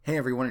Hey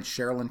everyone, it's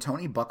Cheryl and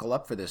Tony. Buckle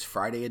up for this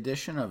Friday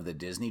edition of the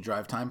Disney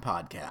Drive Time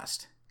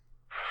Podcast.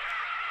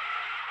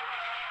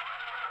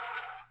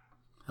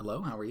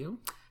 Hello, how are you?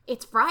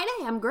 It's Friday.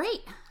 I'm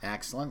great.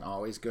 Excellent.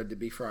 Always good to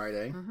be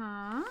Friday.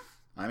 Mm-hmm.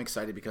 I'm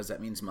excited because that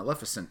means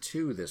Maleficent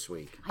 2 this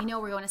week. I know,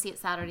 we're going to see it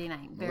Saturday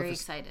night. Very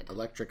excited.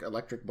 Electric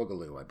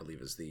Boogaloo, I believe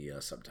is the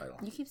subtitle.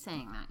 You keep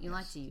saying that. You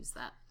like to use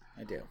that.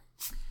 I do.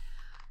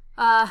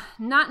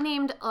 Not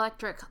named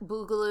Electric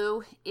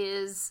Boogaloo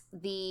is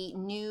the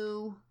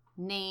new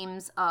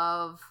names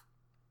of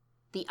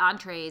the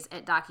entrees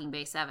at Docking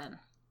Bay 7.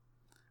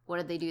 What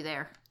did they do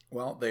there?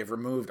 Well, they've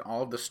removed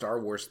all of the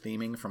Star Wars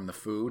theming from the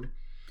food.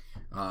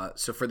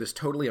 So for this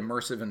totally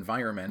immersive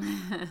environment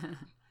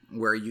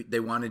where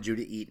they wanted you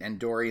to eat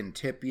Andorian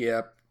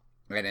tip-yip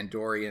and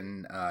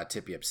Andorian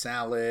tip-yip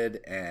salad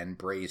and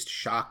braised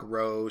shock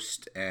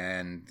roast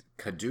and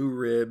kadoo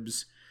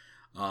ribs.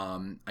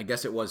 I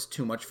guess it was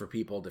too much for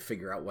people to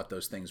figure out what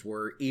those things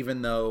were,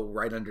 even though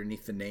right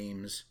underneath the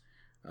names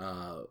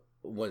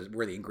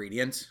were the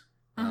ingredients.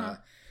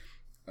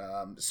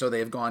 Mm-hmm. So they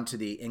have gone to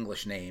the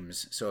English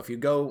names. So if you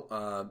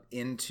go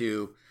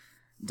into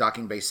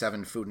Docking Bay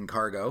 7 Food and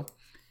Cargo,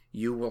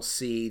 you will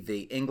see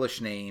the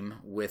English name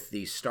with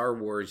the Star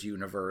Wars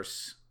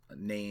universe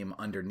name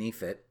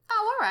underneath it.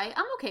 Oh, all right.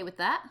 I'm okay with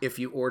that. If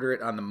you order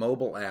it on the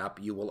mobile app,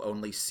 you will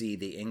only see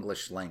the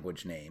English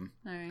language name.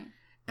 All right.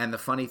 And the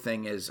funny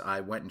thing is,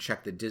 I went and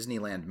checked the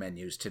Disneyland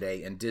menus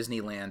today, and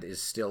Disneyland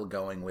is still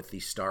going with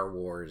the Star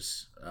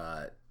Wars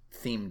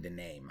themed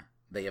name.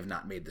 They have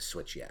not made the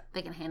switch yet.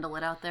 They can handle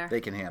it out there?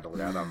 They can handle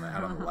it out on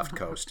the left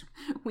coast.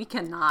 We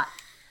cannot.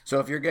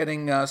 So if you're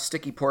getting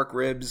sticky pork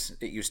ribs,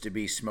 it used to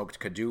be smoked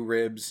kadoo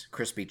ribs.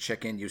 Crispy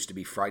chicken used to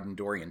be fried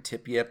Andorian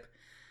tip-yip.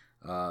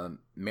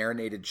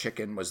 Marinated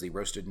chicken was the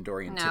roasted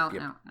Andorian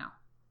tip-yip. No.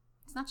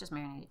 It's not just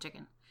marinated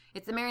chicken.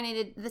 It's the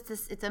marinated.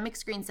 It's a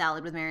mixed green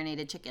salad with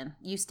marinated chicken.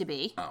 Used to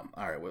be. Oh,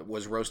 all right. Well, it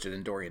was roasted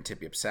Andorian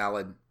tip-yip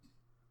salad.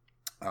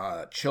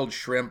 Chilled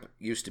shrimp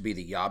used to be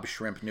the Yob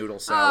shrimp noodle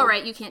salad. All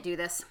right, you can't do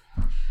this.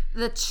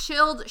 The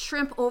chilled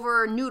shrimp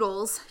over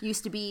noodles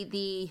used to be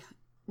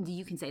the.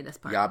 You can say this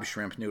part. Yob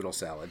shrimp noodle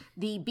salad.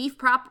 The beef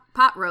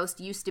pot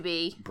roast used to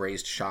be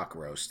braised shock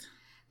roast.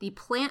 The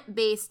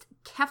plant-based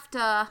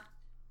kefta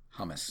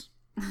hummus.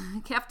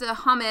 Kefta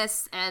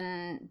hummus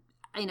and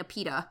in a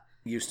pita.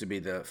 Used to be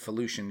the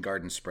Felucian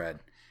garden spread.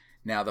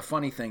 Now, the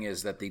funny thing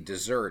is that the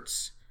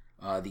desserts,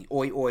 the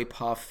Oi Oi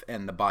Puff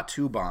and the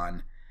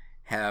Batuban,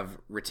 have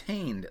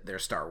retained their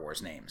Star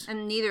Wars names.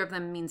 And neither of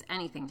them means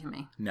anything to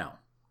me. No.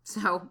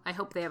 So I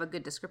hope they have a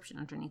good description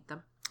underneath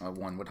them.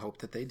 One would hope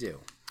that they do.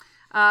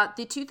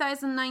 The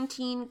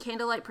 2019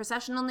 Candlelight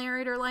Processional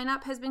Narrator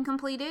lineup has been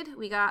completed.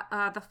 We got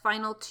the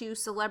final two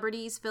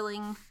celebrities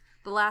filling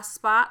the last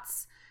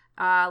spots.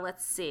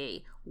 Let's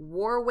see.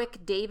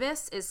 Warwick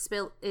Davis is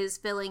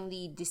filling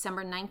the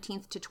December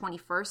 19th to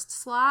 21st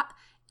slot,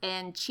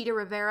 and Cheetah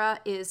Rivera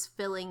is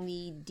filling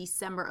the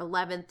December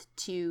 11th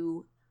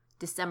to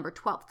December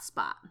 12th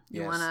spot.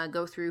 You want to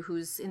go through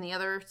who's in the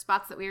other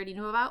spots that we already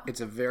knew about?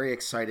 It's a very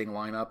exciting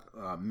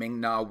lineup.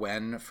 Ming-Na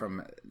Wen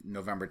from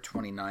November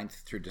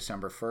 29th through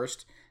December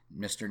 1st.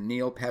 Mr.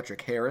 Neil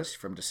Patrick Harris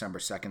from December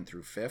 2nd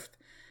through 5th.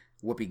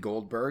 Whoopi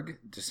Goldberg,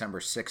 December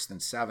 6th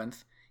and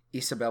 7th.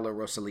 Isabella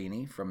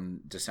Rossellini from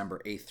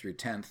December 8th through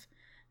 10th.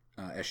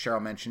 As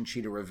Cheryl mentioned,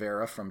 Cheetah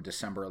Rivera from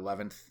December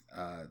 11th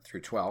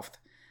through 12th.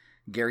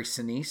 Gary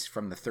Sinise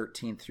from the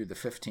 13th through the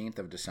 15th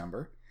of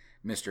December.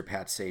 Mr.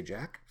 Pat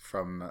Sajak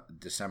from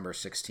December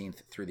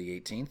 16th through the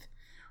 18th.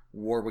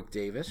 Warwick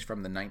Davis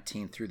from the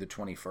 19th through the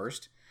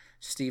 21st.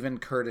 Stephen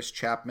Curtis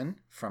Chapman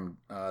from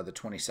the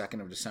 22nd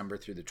of December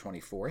through the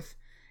 24th.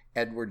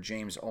 Edward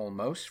James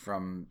Olmos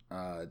from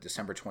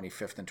December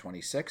 25th and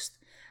 26th.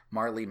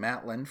 Marlee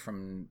Matlin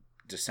from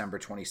December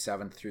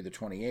 27th through the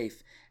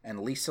 28th, and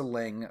Lisa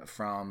Ling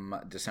from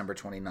December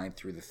 29th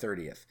through the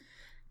 30th.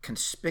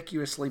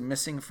 Conspicuously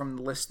missing from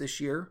the list this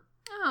year,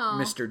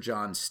 Mr.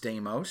 John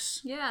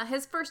Stamos. Yeah,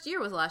 his first year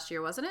was last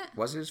year, wasn't it?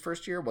 Was it his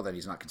first year? Well, then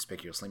he's not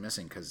conspicuously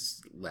missing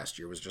because last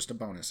year was just a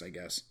bonus, I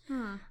guess.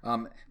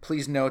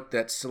 Please note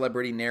that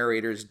celebrity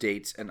narrators,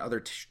 dates, and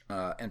other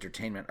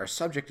entertainment are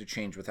subject to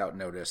change without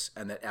notice,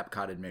 and that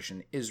Epcot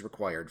admission is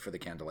required for the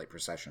Candlelight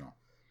Processional.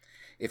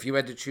 If you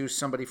had to choose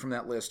somebody from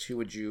that list, who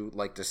would you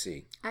like to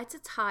see? It's a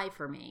tie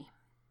for me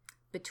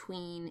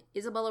between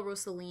Isabella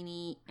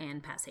Rossellini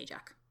and Pat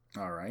Sajak.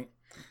 All right.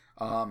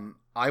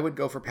 I would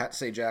go for Pat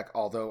Sajak,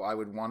 although I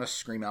would want to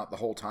scream out the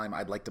whole time,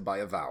 I'd like to buy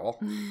a vowel.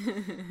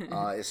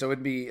 So it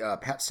would be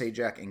Pat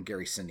Sajak and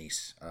Gary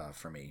Sinise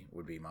for me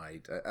would be my...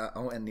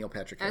 and Neil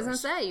Patrick Harris. I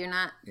was going to say, you're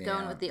not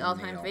going with the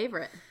all-time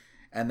favorite.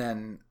 And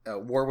then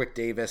Warwick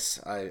Davis,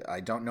 I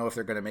don't know if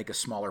they're going to make a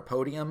smaller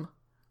podium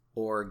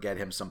or get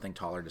him something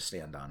taller to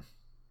stand on.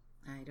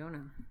 I don't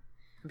know.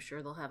 I'm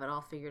sure they'll have it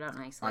all figured out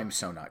nicely. I'm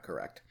so not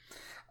correct.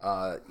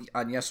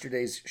 On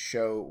yesterday's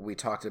show, we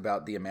talked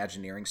about The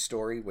Imagineering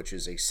Story, which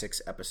is a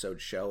 6-episode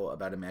show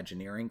about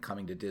Imagineering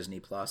coming to Disney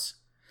Plus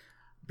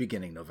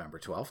beginning November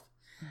 12th.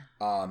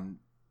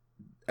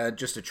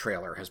 Just a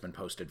trailer has been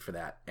posted for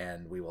that,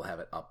 and we will have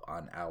it up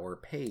on our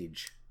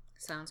page.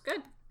 Sounds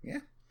good. Yeah.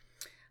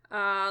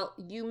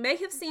 You may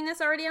have seen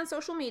this already on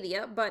social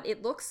media, but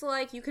it looks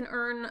like you can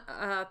earn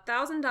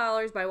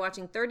 $1,000 by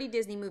watching 30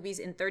 Disney movies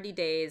in 30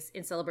 days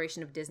in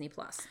celebration of Disney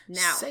Plus.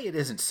 Now, say it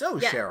isn't so,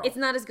 yeah, Cheryl. It's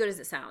not as good as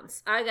it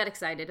sounds. I got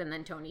excited, and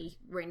then Tony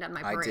rained on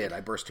my parade. I did.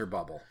 I burst her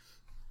bubble.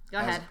 Go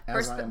ahead.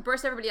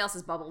 Burst everybody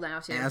else's bubble now,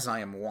 too. As I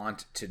am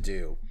wont to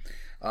do.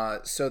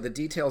 So the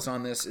details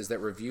on this is that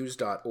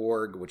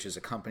reviews.org, which is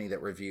a company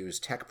that reviews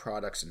tech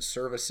products and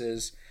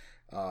services,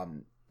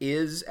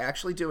 is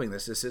actually doing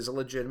this. This is a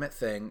legitimate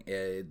thing.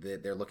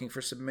 They're looking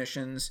for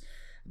submissions.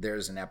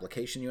 There's an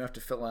application you have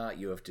to fill out.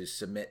 You have to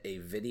submit a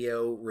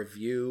video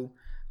review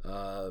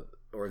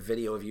or a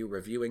video of you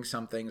reviewing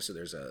something. So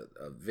there's a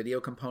video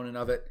component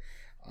of it.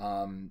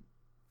 And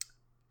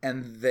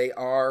they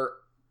are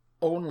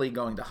only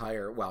going to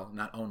hire, well,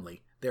 not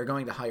only, they're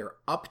going to hire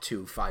up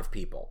to 5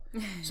 people.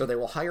 So they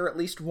will hire at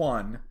least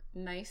one.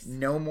 Nice.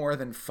 No more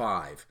than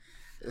 5.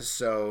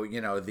 So,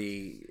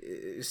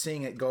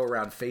 seeing it go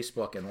around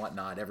Facebook and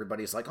whatnot,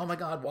 everybody's like, oh my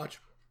God, watch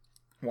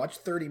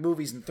 30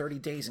 movies in 30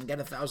 days and get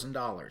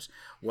 $1,000.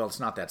 Well, it's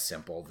not that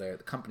simple. The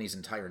company's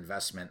entire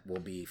investment will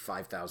be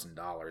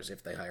 $5,000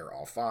 if they hire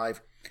all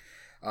 5.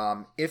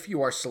 If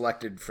you are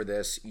selected for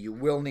this, you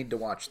will need to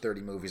watch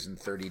 30 movies in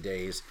 30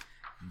 days,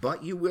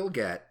 but you will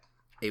get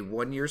a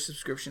 1-year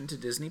subscription to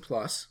Disney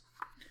Plus,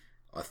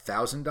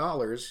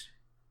 $1,000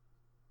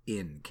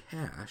 in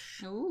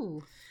cash.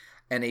 Ooh.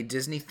 And a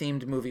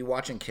Disney-themed movie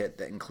watching kit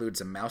that includes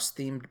a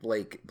mouse-themed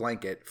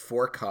blanket,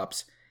 4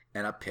 cups,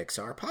 and a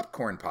Pixar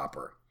popcorn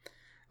popper.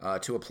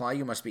 To apply,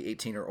 you must be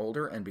 18 or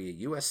older and be a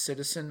U.S.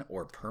 citizen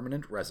or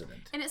permanent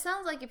resident. And it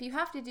sounds like if you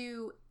have to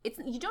you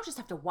don't just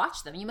have to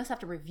watch them, you must have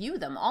to review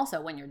them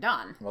also when you're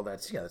done. Well,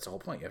 that's the whole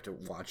point. You have to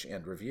watch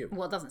and review.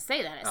 Well, it doesn't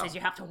say that. It says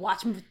you have to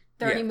watch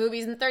 30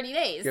 movies in 30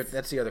 days. Yeah,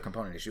 that's the other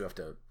component, is you have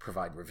to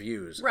provide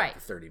reviews right.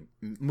 of the 30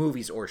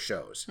 movies or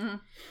shows. Mm-hmm.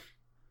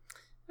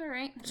 All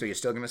right. So you're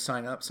still going to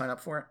sign up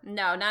for it?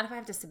 No, not if I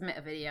have to submit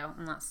a video.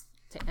 I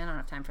don't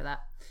have time for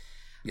that.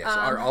 Yes,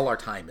 all our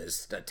time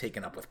is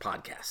taken up with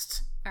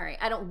podcasts. All right.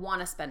 I don't want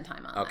to spend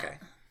time on that. Okay.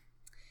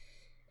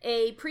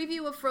 A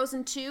preview of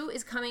Frozen 2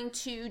 is coming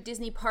to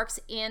Disney Parks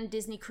and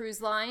Disney Cruise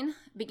Line.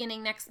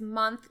 Beginning next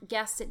month,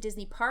 guests at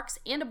Disney Parks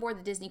and aboard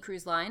the Disney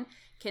Cruise Line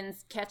can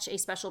catch a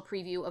special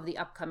preview of the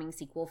upcoming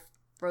sequel,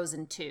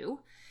 Frozen 2.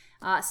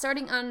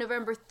 Starting on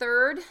November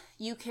 3rd,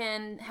 you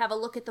can have a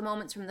look at the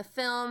moments from the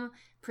film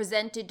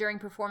presented during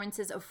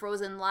performances of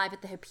Frozen live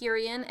at the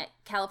Hyperion at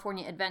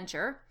California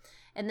Adventure.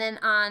 And then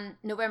on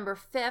November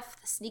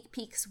 5th, sneak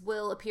peeks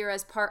will appear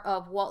as part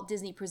of Walt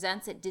Disney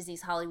Presents at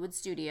Disney's Hollywood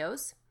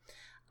Studios.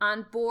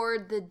 On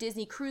board the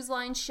Disney Cruise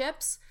Line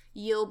ships,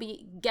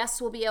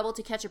 guests will be able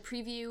to catch a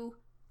preview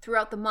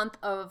throughout the month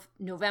of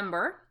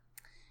November.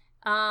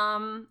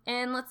 And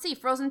let's see,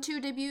 Frozen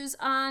 2 debuts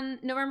on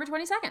November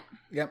 22nd.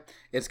 Yep.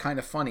 It's kind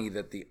of funny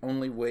that the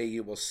only way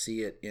you will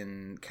see it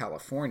in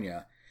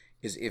California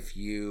is if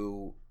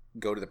you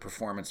go to the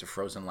performance of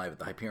Frozen live at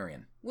the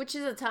Hyperion. Which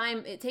is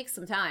it takes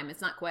some time.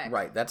 It's not quick.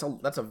 Right. That's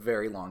a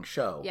very long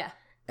show. Yeah.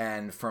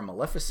 And for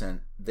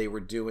Maleficent, they were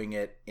doing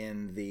it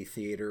in the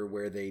theater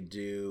where they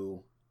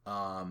do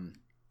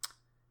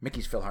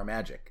Mickey's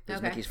PhilharMagic.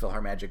 There's Mickey's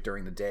PhilharMagic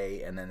during the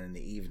day, and then in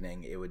the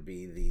evening it would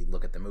be the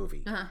look at the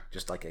movie,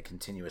 just like a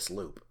continuous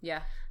loop.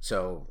 Yeah.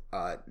 So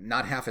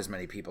not half as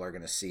many people are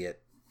going to see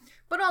it.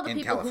 But all the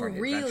people California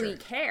who really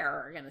Adventure.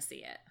 care are going to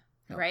see it,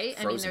 No, right?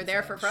 I mean, they're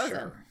there for Frozen.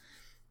 Sure.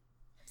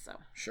 So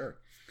Sure.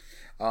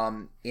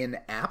 In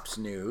apps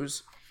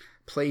news,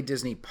 Play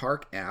Disney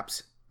Park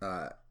apps.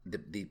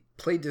 The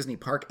Play Disney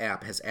Park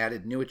app has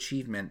added new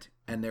achievement,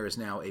 and there is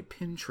now a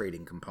pin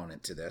trading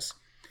component to this.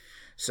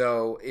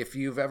 So if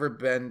you've ever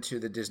been to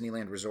the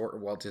Disneyland Resort or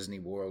Walt Disney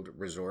World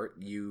Resort,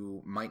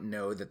 you might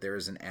know that there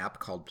is an app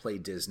called Play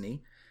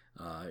Disney.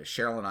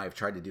 Cheryl and I have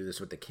tried to do this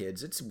with the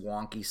kids. It's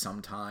wonky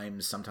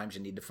sometimes. Sometimes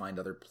you need to find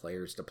other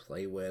players to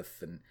play with,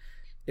 and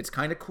it's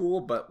kind of cool,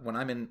 but when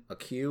I'm in a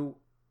queue,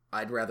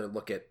 I'd rather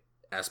look at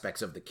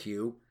aspects of the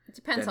queue. It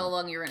depends how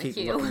long you're in a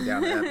queue. Looking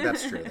down at,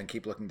 that's true. Then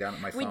keep looking down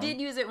at my phone. We did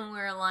use it when we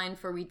were in line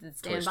we did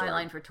standby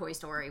line for Toy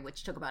Story,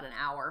 which took about an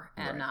hour,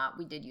 and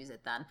we did use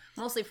it then.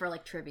 Mostly for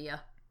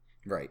trivia.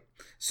 Right.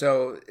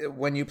 So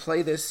when you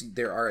play this,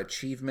 there are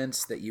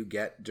achievements that you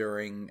get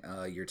during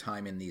your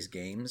time in these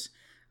games.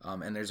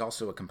 And there's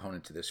also a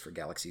component to this for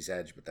Galaxy's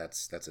Edge, but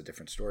that's a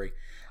different story.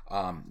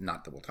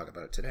 Not that we'll talk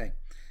about it today.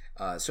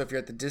 So if you're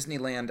at the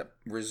Disneyland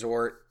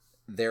Resort,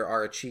 there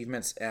are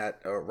achievements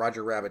at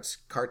Roger Rabbit's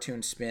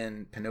Cartoon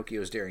Spin,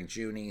 Pinocchio's Daring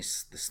Junie,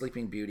 The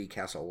Sleeping Beauty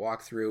Castle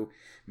Walkthrough,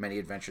 Many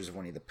Adventures of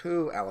Winnie the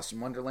Pooh, Alice in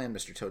Wonderland,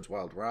 Mr. Toad's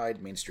Wild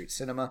Ride, Main Street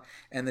Cinema,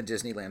 and the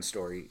Disneyland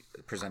Story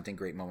presenting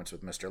great moments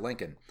with Mr.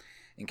 Lincoln.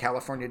 In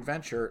California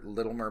Adventure,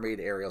 Little Mermaid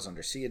Ariel's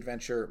Undersea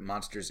Adventure,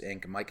 Monsters,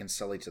 Inc., Mike and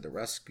Sully to the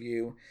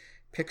Rescue,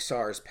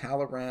 Pixar's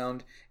Pal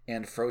Around,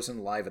 and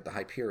Frozen Live at the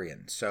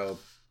Hyperion. So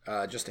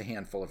just a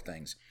handful of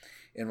things.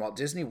 In Walt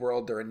Disney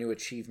World, there are new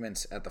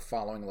achievements at the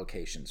following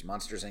locations: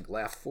 Monsters, Inc.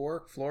 Laugh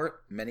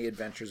Floor, Many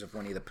Adventures of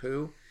Winnie the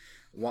Pooh,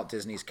 Walt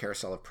Disney's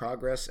Carousel of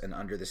Progress, and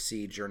Under the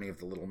Sea, Journey of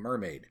the Little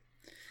Mermaid.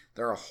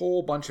 There are a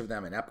whole bunch of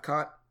them in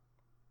Epcot.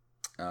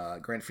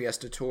 Grand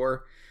Fiesta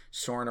Tour,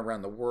 Soarin'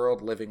 Around the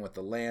World, Living with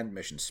the Land,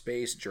 Mission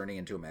Space, Journey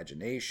into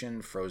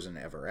Imagination, Frozen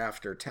Ever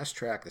After, Test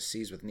Track, The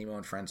Seas with Nemo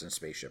and Friends, and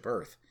Spaceship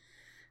Earth.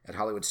 At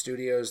Hollywood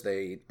Studios,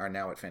 they are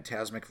now at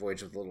Fantasmic,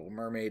 Voyage of the Little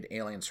Mermaid,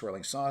 Alien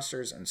Swirling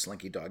Saucers, and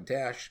Slinky Dog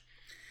Dash.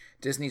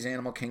 Disney's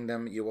Animal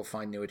Kingdom, you will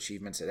find new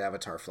achievements at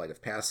Avatar Flight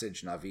of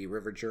Passage, Na'vi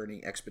River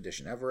Journey,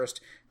 Expedition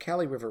Everest,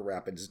 Cali River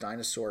Rapids,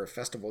 Dinosaur,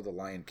 Festival of the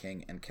Lion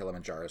King, and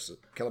Kilimanjaro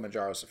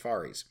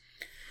Safaris.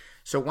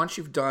 So once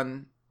you've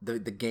done the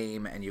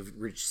game and you've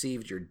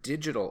received your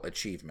digital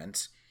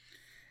achievements,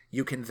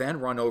 you can then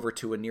run over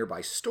to a nearby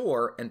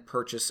store and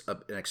purchase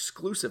an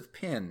exclusive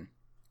pin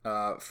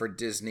for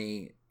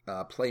Disney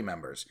Play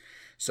members.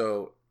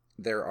 So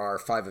there are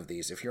 5 of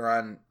these. If you're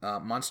on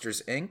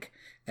Monsters, Inc.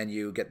 and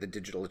you get the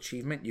digital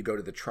achievement, you go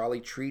to the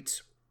Trolley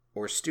Treats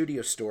or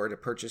Studio Store to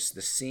purchase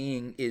the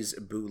Seeing is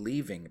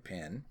Believing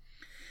pin.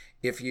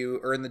 If you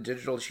earn the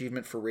digital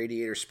achievement for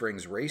Radiator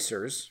Springs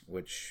Racers,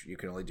 which you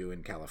can only do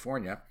in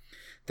California,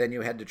 then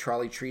you head to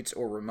Trolley Treats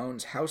or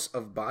Ramon's House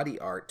of Body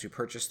Art to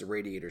purchase the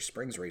Radiator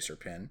Springs Racer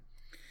pin.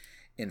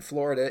 In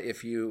Florida,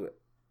 if you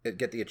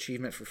get the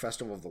achievement for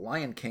Festival of the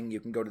Lion King, you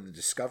can go to the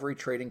Discovery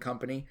Trading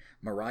Company,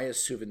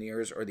 Mariah's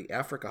Souvenirs, or the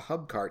Africa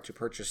Hub Cart to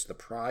purchase the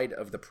Pride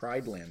of the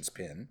Pride Lands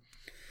pin.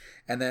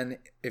 And then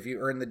if you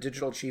earn the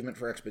digital achievement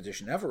for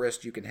Expedition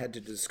Everest, you can head to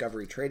the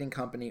Discovery Trading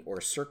Company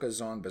or Circa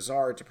Zong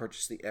Bazaar to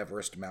purchase the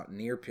Everest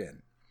Mountaineer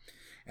pin.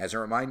 As a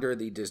reminder,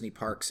 the Disney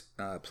Parks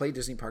Play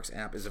Disney Parks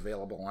app is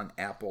available on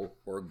Apple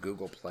or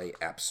Google Play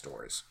app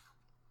stores.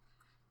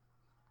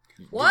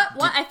 What?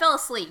 I fell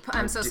asleep.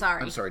 I'm so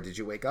sorry. I'm sorry. Did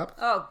you wake up?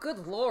 Oh,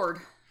 good Lord.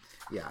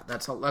 Yeah,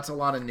 that's a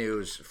lot of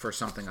news for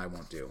something I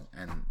won't do,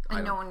 and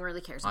no one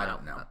really cares about. I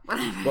don't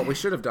know. What we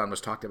should have done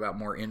was talked about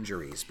more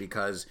injuries,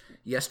 because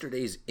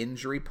yesterday's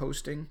injury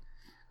posting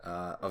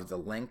of the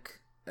link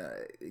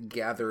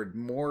gathered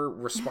more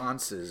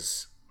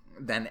responses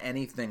than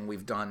anything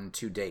we've done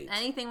to date.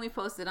 Anything we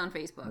posted on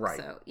Facebook. Right.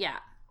 So, yeah.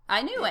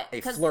 I knew it.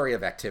 A flurry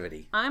of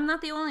activity. I'm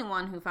not the only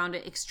one who found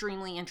it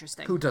extremely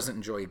interesting. Who doesn't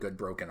enjoy a good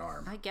broken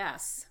arm? I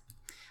guess.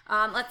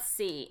 Let's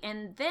see.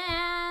 And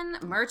then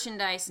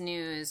merchandise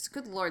news.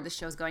 Good Lord, this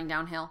show's going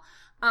downhill.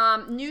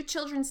 New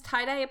children's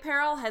tie-dye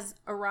apparel has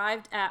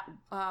arrived at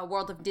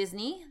World of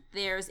Disney.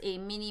 There's a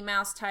Minnie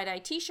Mouse tie-dye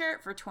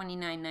t-shirt for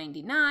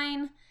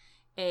 $29.99.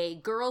 A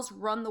Girls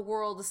Run the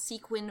World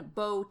sequin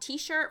bow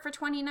t-shirt for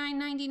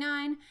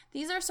 $29.99.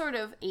 These are sort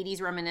of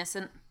 80s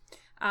reminiscent.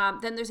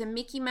 Then there's a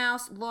Mickey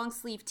Mouse long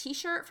sleeve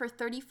t-shirt for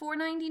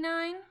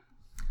 $34.99.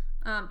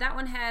 That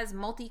one has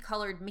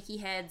multicolored Mickey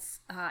heads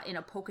in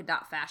a polka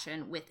dot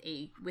fashion with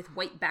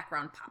white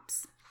background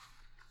pops.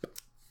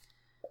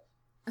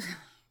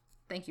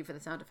 Thank you for the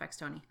sound effects,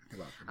 Tony. You're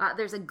welcome.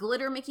 There's a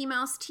glitter Mickey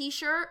Mouse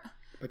t-shirt.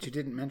 But you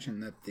didn't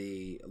mention that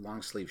the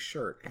long sleeve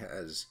shirt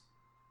has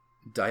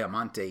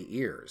diamante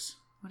ears.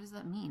 What does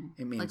that mean?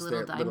 It means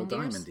like little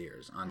diamond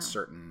ears on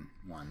certain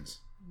ones.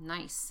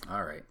 Nice.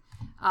 All right.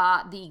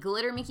 The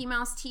glitter Mickey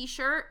Mouse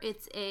t-shirt,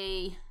 is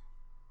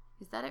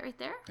that it right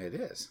there? It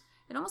is.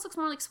 It almost looks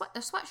more like a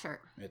sweatshirt.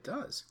 It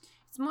does.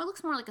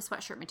 Looks more like a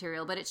sweatshirt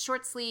material, but it's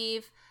short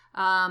sleeve,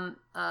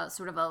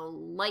 sort of a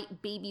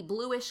light baby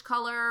bluish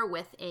color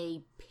with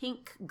a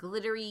pink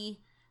glittery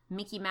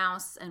Mickey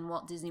Mouse and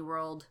Walt Disney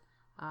World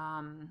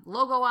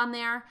logo on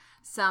there.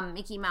 Some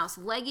Mickey Mouse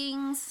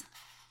leggings.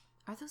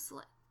 Are those...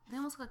 They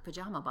almost look like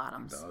pajama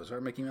bottoms. Those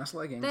are Mickey Mouse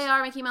leggings. They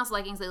are Mickey Mouse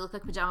leggings. They look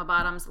like pajama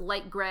bottoms.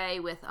 Light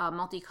gray with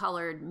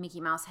multicolored Mickey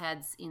Mouse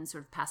heads in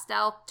sort of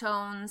pastel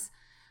tones.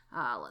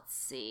 Let's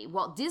see.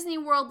 Walt Disney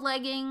World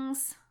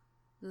leggings.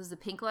 Those are the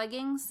pink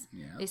leggings.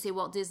 Yeah. They say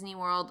Walt Disney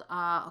World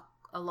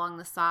along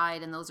the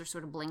side, and those are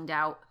sort of blinged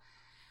out.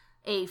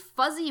 A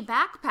fuzzy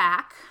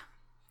backpack,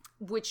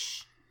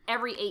 which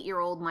every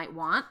 8-year-old might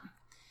want.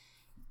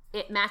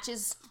 It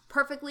matches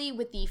perfectly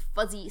with the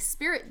fuzzy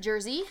Spirit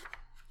jersey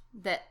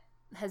that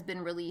has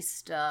been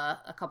released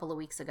a couple of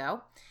weeks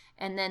ago,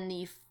 and then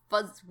the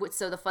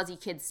Fuzzy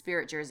Kids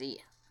Spirit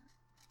jersey,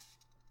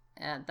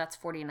 that's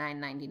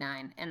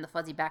 $49.99, and the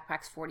fuzzy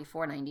backpack's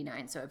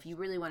 $44.99. So if you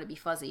really want to be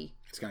fuzzy,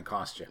 it's going to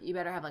cost you. You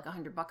better have like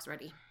 $100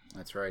 ready.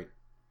 That's right.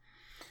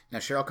 Now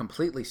Cheryl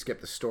completely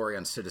skipped the story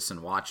on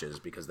Citizen Watches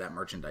because that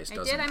merchandise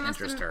doesn't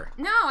interest her.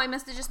 No, I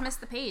must have just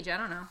missed the page. I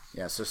don't know.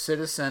 Yeah. So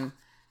Citizen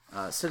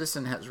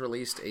has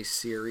released a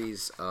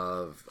series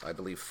of, I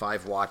believe,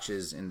 5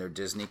 watches in their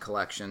Disney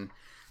collection,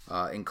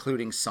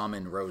 including some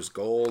in rose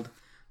gold.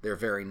 They're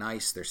very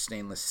nice. They're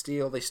stainless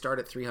steel. They start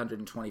at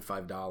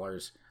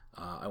 $325.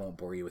 I won't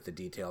bore you with the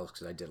details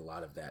because I did a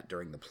lot of that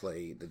during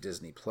the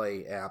Disney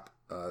Play app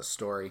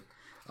story.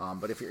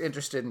 But if you're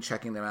interested in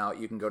checking them out,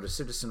 you can go to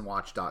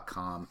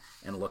citizenwatch.com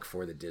and look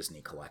for the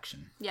Disney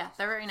collection. Yeah,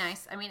 they're very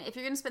nice. I mean, if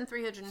you're going to spend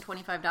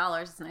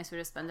 $325, it's nicer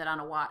to spend it on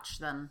a watch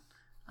than,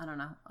 I don't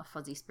know, a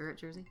fuzzy Spirit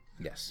jersey.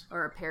 Yes.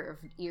 Or a pair of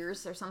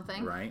ears or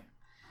something. Right.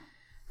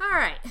 All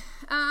right.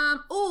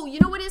 Oh, you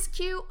know what is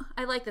cute?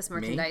 I like this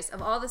merchandise. Me?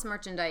 Of all this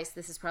merchandise,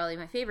 this is probably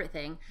my favorite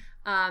thing.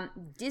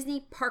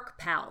 Disney Park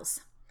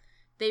Pals.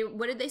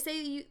 What did they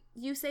say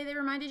you say they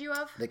reminded you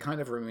of? They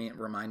kind of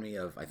remind me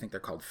of, I think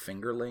they're called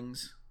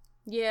fingerlings.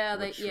 Yeah,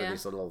 Were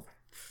these little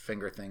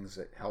finger things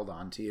that held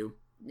on to you.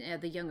 Yeah,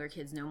 the younger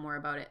kids know more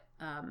about it.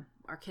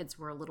 Our kids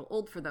were a little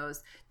old for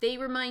those. They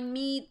remind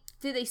me,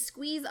 do they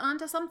squeeze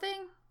onto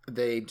something?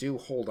 They do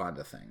hold on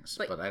to things,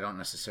 but I don't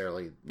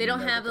necessarily. They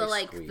don't have the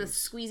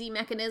squeezy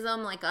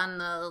mechanism like on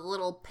the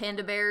little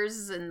panda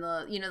bears and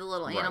the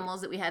little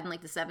animals that we had in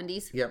like the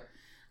 70s. Yep.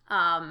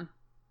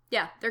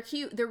 Yeah, they're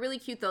cute. They're really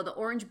cute though. The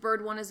orange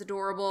bird one is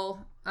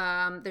adorable.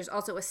 There's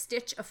also a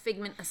Stitch, a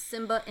Figment, a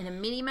Simba, and a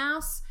Minnie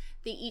Mouse.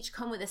 They each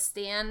come with a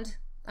stand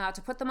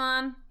to put them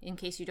on in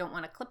case you don't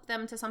want to clip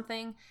them to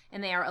something,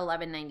 and they are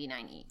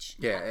 $11.99 each.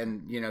 Yeah,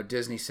 and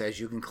Disney says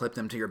you can clip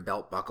them to your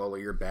belt buckle or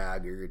your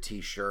bag or your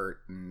t-shirt,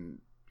 and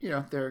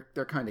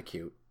they're kind of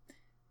cute.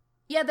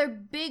 Yeah, they're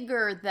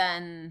bigger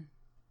than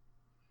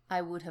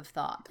I would have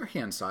thought. They're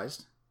hand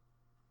sized,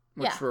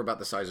 which were about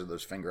the size of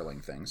those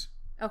fingerling things.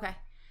 Okay.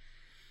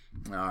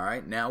 All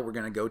right, now we're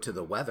going to go to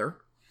the weather.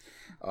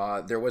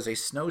 There was a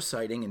snow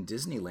sighting in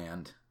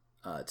Disneyland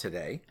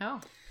today.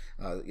 Oh.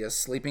 Yes,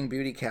 Sleeping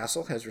Beauty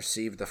Castle has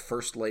received the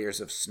first layers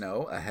of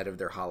snow ahead of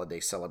their holiday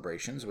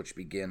celebrations, which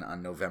begin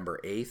on November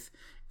 8th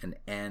and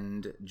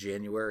end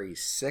January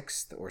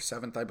 6th or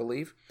 7th, I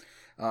believe.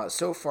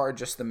 So far,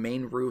 just the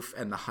main roof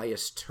and the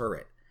highest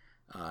turret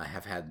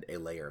have had a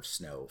layer of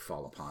snow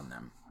fall upon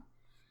them.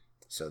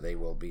 So they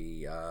will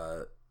be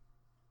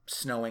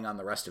snowing on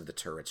the rest of the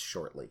turrets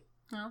shortly.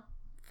 Oh,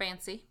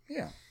 fancy.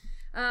 Yeah.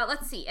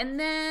 Let's see. And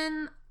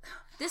then,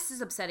 this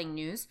is upsetting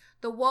news.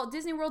 The Walt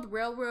Disney World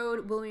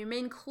Railroad will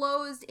remain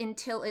closed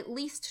until at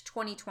least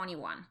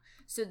 2021.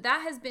 So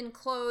that has been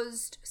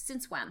closed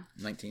since when?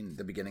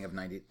 The beginning of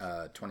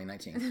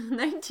 2019.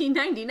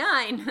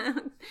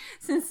 1999.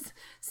 since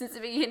the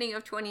beginning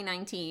of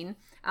 2019.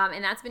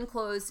 And that's been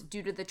closed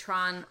due to the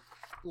Tron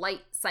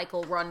Light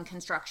Cycle Run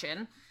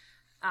construction.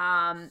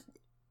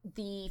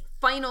 The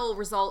final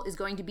result is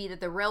going to be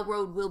that the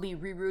railroad will be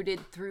rerouted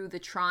through the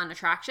Tron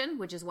attraction,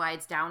 which is why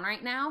it's down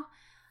right now.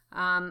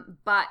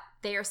 But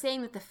they are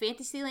saying that the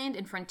Fantasyland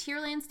and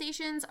Frontierland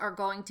stations are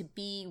going to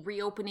be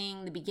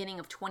reopening the beginning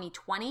of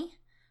 2020.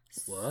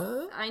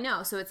 What? I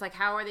know. So it's like,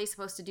 how are they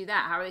supposed to do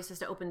that? How are they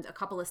supposed to open a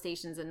couple of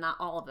stations and not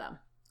all of them?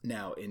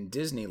 Now, in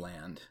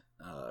Disneyland,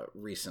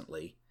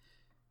 recently,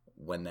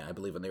 I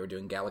believe when they were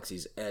doing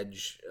Galaxy's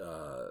Edge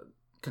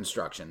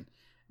construction,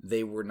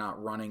 they were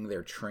not running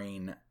their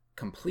train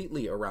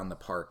completely around the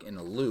park in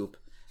a loop,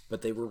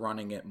 but they were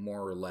running it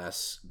more or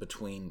less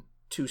between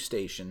two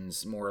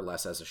stations, more or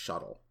less as a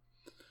shuttle.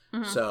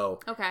 Mm-hmm. So,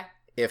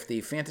 if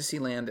the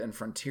Fantasyland and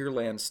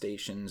Frontierland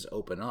stations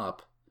open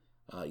up,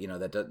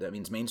 that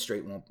means Main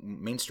Street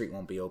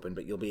won't be open,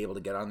 but you'll be able to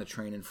get on the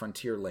train in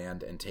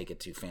Frontierland and take it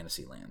to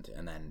Fantasyland,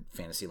 and then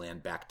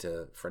Fantasyland back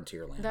to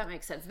Frontierland. That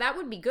makes sense. That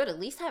would be good. At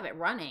least have it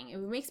running. It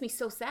makes me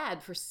so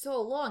sad for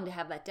so long to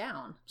have that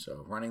down.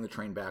 So running the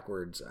train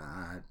backwards,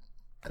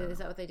 is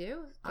that what they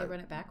do? They run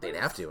it backwards? They'd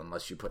have to,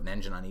 unless you put an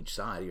engine on each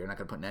side. You're not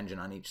going to put an engine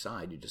on each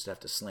side. You just have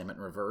to slam it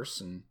in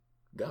reverse and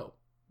go.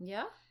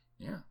 Yeah?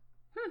 Yeah.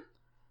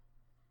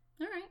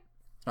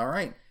 All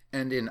right.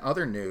 And in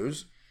other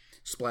news,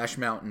 Splash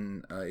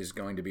Mountain is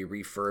going to be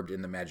refurbed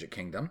in the Magic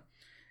Kingdom.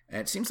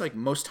 And it seems like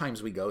most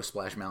times we go,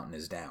 Splash Mountain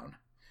is down.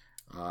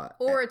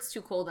 Or it's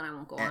too cold and I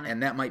won't go on it.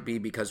 And that might be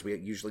because we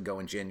usually go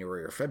in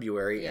January or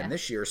February. Yeah. And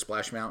this year,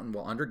 Splash Mountain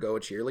will undergo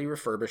its yearly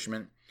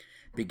refurbishment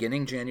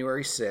beginning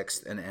January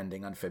 6th and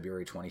ending on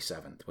February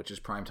 27th, which is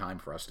prime time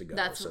for us to go.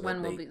 That's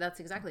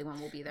exactly when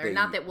we'll be there.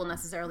 Not that we'll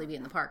necessarily be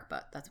in the park,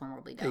 but that's when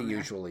we'll be down there. They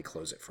usually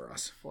close it for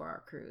us. For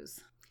our cruise.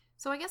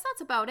 So I guess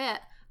that's about it.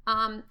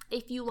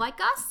 If you like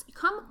us,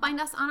 come find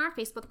us on our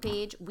Facebook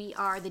page. We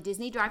are the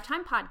Disney Drive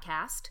Time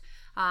Podcast.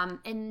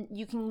 And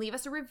you can leave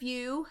us a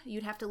review.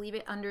 You'd have to leave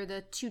it under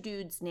the Two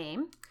Dudes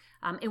name.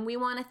 And we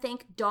want to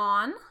thank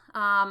Dawn,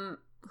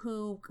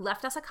 who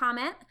left us a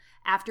comment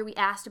after we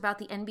asked about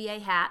the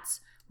NBA hats.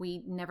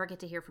 We never get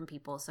to hear from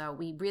people, so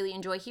we really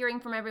enjoy hearing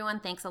from everyone.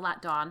 Thanks a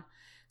lot, Dawn.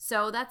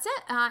 So that's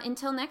it.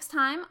 Until next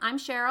time, I'm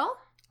Cheryl.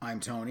 I'm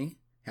Tony.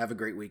 Have a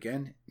great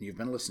weekend. You've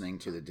been listening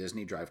to the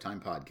Disney Drive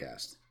Time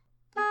Podcast.